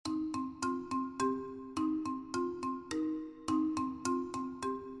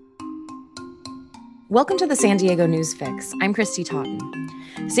Welcome to the San Diego News Fix. I'm Christy Totten.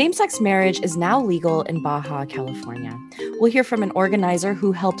 Same-sex marriage is now legal in Baja, California. We'll hear from an organizer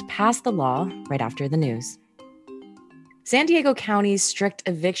who helped pass the law right after the news. San Diego County's strict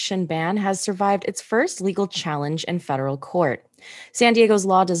eviction ban has survived its first legal challenge in federal court. San Diego's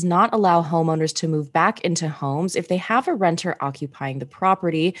law does not allow homeowners to move back into homes if they have a renter occupying the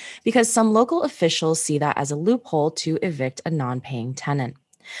property because some local officials see that as a loophole to evict a non-paying tenant.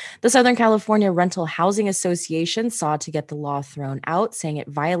 The Southern California Rental Housing Association sought to get the law thrown out, saying it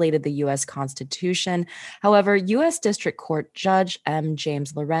violated the U.S. Constitution. However, U.S. District Court Judge M.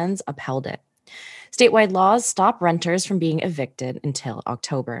 James Lorenz upheld it. Statewide laws stop renters from being evicted until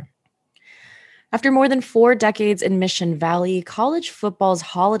October. After more than 4 decades in Mission Valley, college football's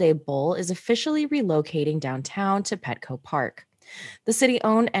Holiday Bowl is officially relocating downtown to Petco Park. The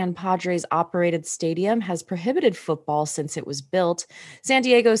city-owned and Padres-operated stadium has prohibited football since it was built. San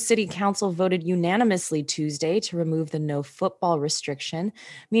Diego City Council voted unanimously Tuesday to remove the no football restriction,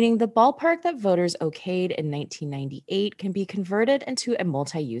 meaning the ballpark that voters okayed in 1998 can be converted into a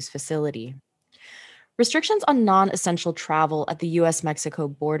multi-use facility. Restrictions on non-essential travel at the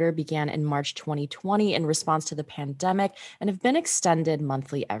U.S.-Mexico border began in March 2020 in response to the pandemic and have been extended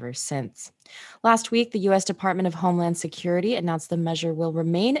monthly ever since. Last week, the U.S. Department of Homeland Security announced the measure will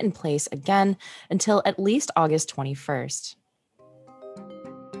remain in place again until at least August 21st.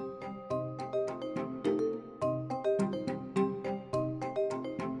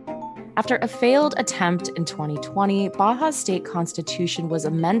 After a failed attempt in 2020, Baja's state constitution was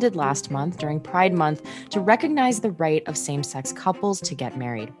amended last month during Pride Month to recognize the right of same-sex couples to get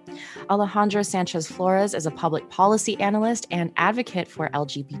married. Alejandro Sanchez Flores is a public policy analyst and advocate for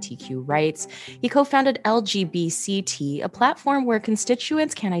LGBTQ rights. He co-founded LGBCT, a platform where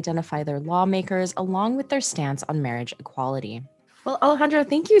constituents can identify their lawmakers along with their stance on marriage equality. Well, Alejandro,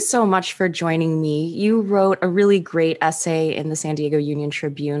 thank you so much for joining me. You wrote a really great essay in the San Diego Union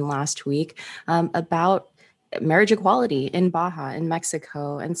Tribune last week about marriage equality in Baja, in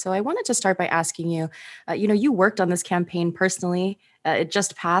Mexico. And so I wanted to start by asking you, you worked on this campaign personally. It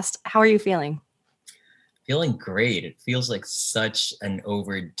just passed. How are you feeling? Feeling great. It feels like such an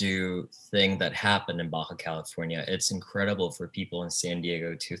overdue thing that happened in Baja California. It's incredible for people in San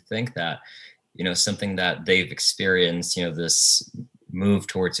Diego to think that something that they've experienced, this move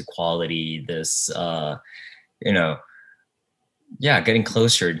towards equality, this, getting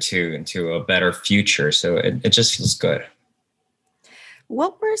closer to a better future. So it just feels good.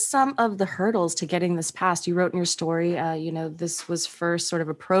 What were some of the hurdles to getting this passed? You wrote in your story, this was first sort of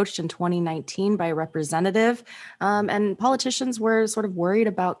approached in 2019 by a representative, and politicians were sort of worried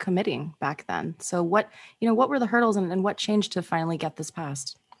about committing back then. So what were the hurdles and what changed to finally get this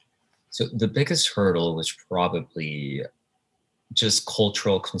passed? So the biggest hurdle was probably just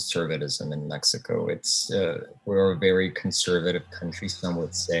cultural conservatism in Mexico. We're a very conservative country, some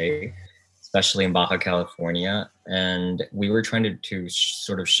would say, especially in Baja California. And we were trying to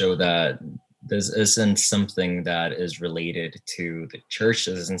sort of show that this isn't something that is related to the church.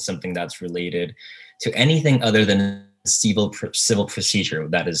 This isn't something that's related to anything other than civil procedure,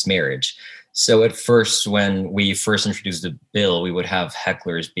 that is marriage. So at first, when we first introduced the bill, we would have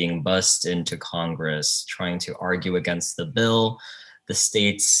hecklers being bussed into Congress trying to argue against the bill. The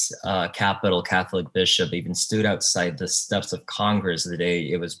state's capital Catholic bishop even stood outside the steps of Congress the day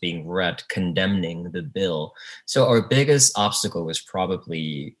it was being read, condemning the bill. So our biggest obstacle was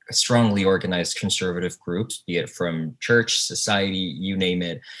probably strongly organized conservative groups, be it from church, society, you name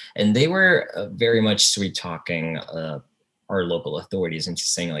it. And they were very much sweet-talking our local authorities into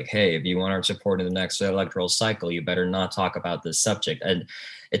saying like, hey, if you want our support in the next electoral cycle, you better not talk about this subject. And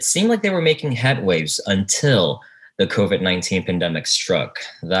it seemed like they were making headwaves until the COVID-19 pandemic struck.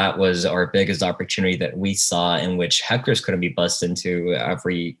 That was our biggest opportunity that we saw, in which hecklers couldn't be bussed into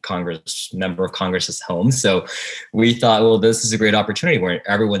every member of Congress's home. So we thought, well, this is a great opportunity where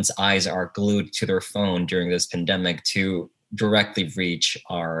everyone's eyes are glued to their phone during this pandemic to directly reach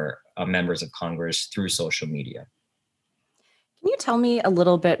our members of Congress through social media. Can you tell me a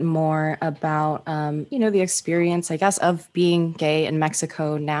little bit more about, the experience, I guess, of being gay in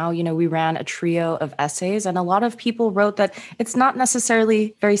Mexico now? We ran a trio of essays and a lot of people wrote that it's not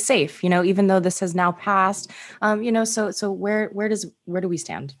necessarily very safe, even though this has now passed. So where do we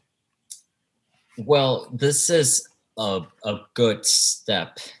stand? Well, this is a good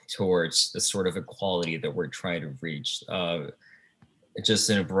step towards the sort of equality that we're trying to reach.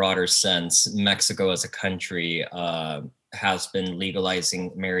 Just in a broader sense, Mexico as a country has been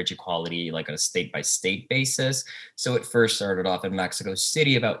legalizing marriage equality like on a state by state basis. So it first started off in Mexico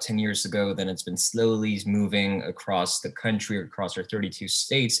City about 10 years ago. Then it's been slowly moving across the country, across our 32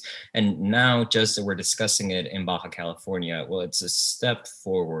 states. And now just that we're discussing it in Baja California, well, it's a step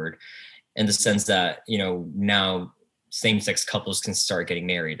forward in the sense that, now same-sex couples can start getting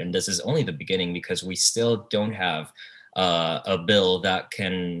married. And this is only the beginning because we still don't have a bill that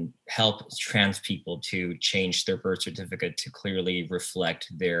can help trans people to change their birth certificate to clearly reflect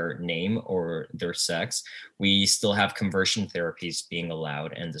their name or their sex. We still have conversion therapies being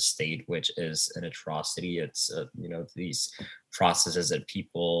allowed in the state, which is an atrocity. It's these processes that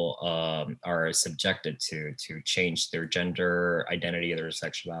people are subjected to change their gender identity, their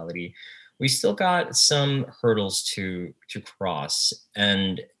sexuality. We still got some hurdles to cross,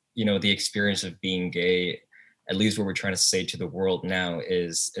 and the experience of being gay, at least what we're trying to say to the world now,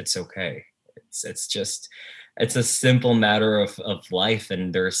 is it's okay. It's a simple matter of life,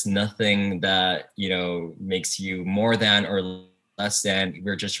 and there's nothing that makes you more than or less than.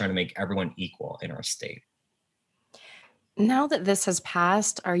 We're just trying to make everyone equal in our state. Now that this has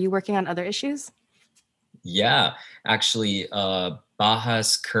passed, are you working on other issues? Yeah, actually,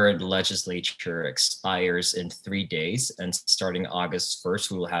 Baja's current legislature expires in 3 days, and starting August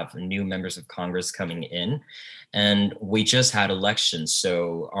 1st, we will have new members of Congress coming in. And we just had elections,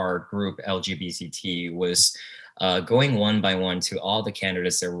 so our group LGBTT was going one by one to all the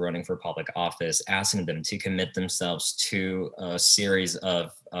candidates that were running for public office, asking them to commit themselves to a series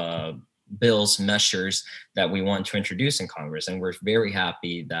of bills, measures that we want to introduce in Congress. And we're very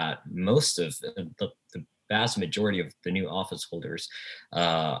happy that most of the vast majority of the new office holders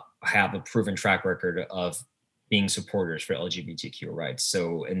have a proven track record of being supporters for LGBTQ rights.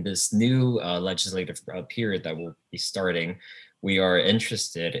 So in this new legislative period that will be starting, we are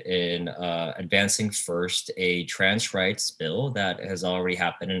interested in advancing first a trans rights bill that has already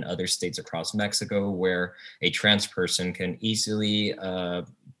happened in other states across Mexico, where a trans person can easily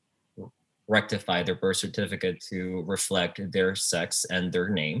rectify their birth certificate to reflect their sex and their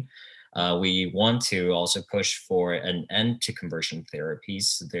name. We want to also push for an end to conversion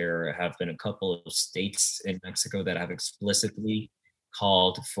therapies. There have been a couple of states in Mexico that have explicitly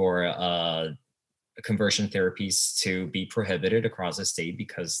called for conversion therapies to be prohibited across the state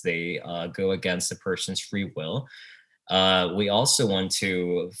because they go against the person's free will. We also want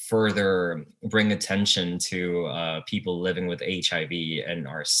to further bring attention to people living with HIV in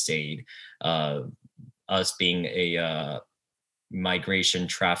our state. Us being a migration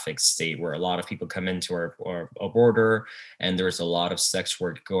traffic state where a lot of people come into our border, and there's a lot of sex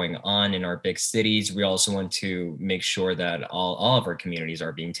work going on in our big cities. We also want to make sure that all of our communities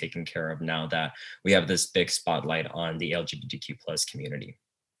are being taken care of now that we have this big spotlight on the LGBTQ plus community.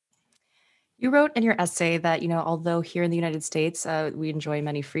 You wrote in your essay that, although here in the United States, we enjoy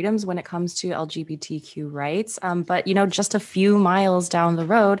many freedoms when it comes to LGBTQ rights, but, just a few miles down the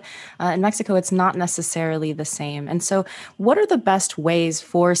road in Mexico, it's not necessarily the same. And so what are the best ways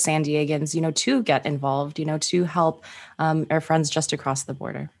for San Diegans, to get involved, to help our friends just across the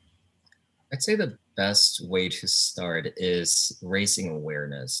border? I'd say the best way to start is raising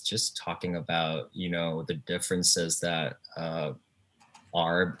awareness, just talking about, the differences that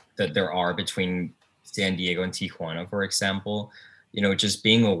there are between San Diego and Tijuana, for example. Just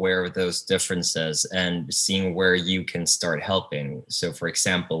being aware of those differences and seeing where you can start helping. So for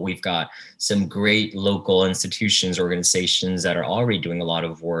example, we've got some great local institutions, organizations that are already doing a lot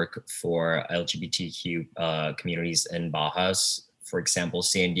of work for LGBTQ communities in Bajas. For example,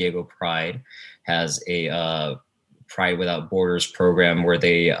 San Diego Pride has a Pride Without Borders program where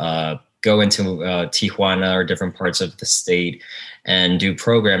they go into Tijuana or different parts of the state and do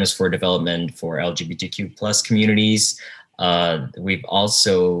programs for development for LGBTQ plus communities. We've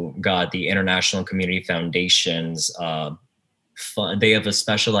also got the International Community Foundation's fund. They have a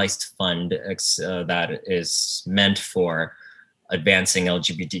specialized fund that is meant for advancing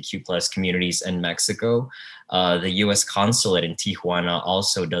LGBTQ plus communities in Mexico. The U.S. consulate in Tijuana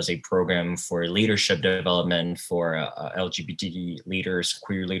also does a program for leadership development for LGBT leaders,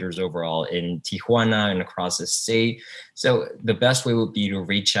 queer leaders overall in Tijuana and across the state. So the best way would be to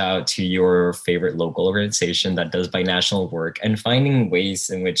reach out to your favorite local organization that does binational work and finding ways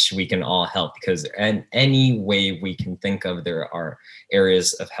in which we can all help, because in any way we can think of, there are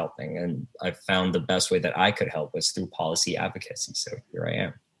areas of helping. And I found the best way that I could help was through policy advocacy. So here I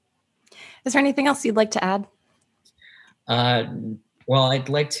am. Is there anything else you'd like to add? Well, I'd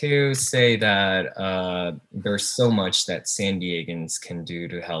like to say that there's so much that San Diegans can do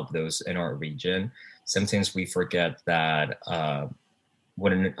to help those in our region. Sometimes we forget that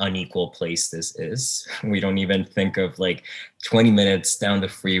what an unequal place this is. We don't even think of like 20 minutes down the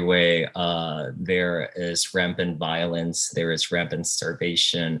freeway, there is rampant violence, there is rampant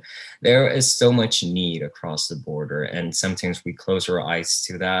starvation, there is so much need across the border. And sometimes we close our eyes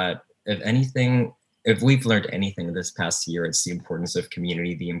to that. If anything, if we've learned anything this past year, it's the importance of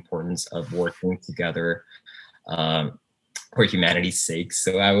community, the importance of working together. For humanity's sake.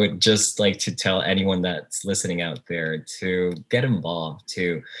 So I would just like to tell anyone that's listening out there to get involved,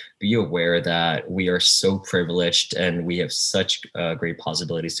 to be aware that we are so privileged and we have such great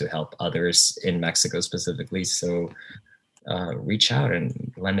possibilities to help others in Mexico specifically. So reach out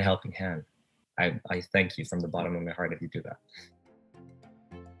and lend a helping hand. I thank you from the bottom of my heart if you do that.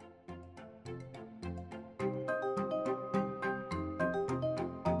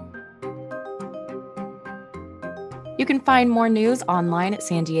 You can find more news online at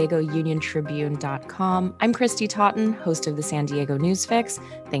san diego union tribune.com. I'm Christy Totten, host of the San Diego News Fix.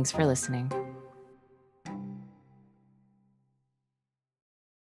 Thanks for listening.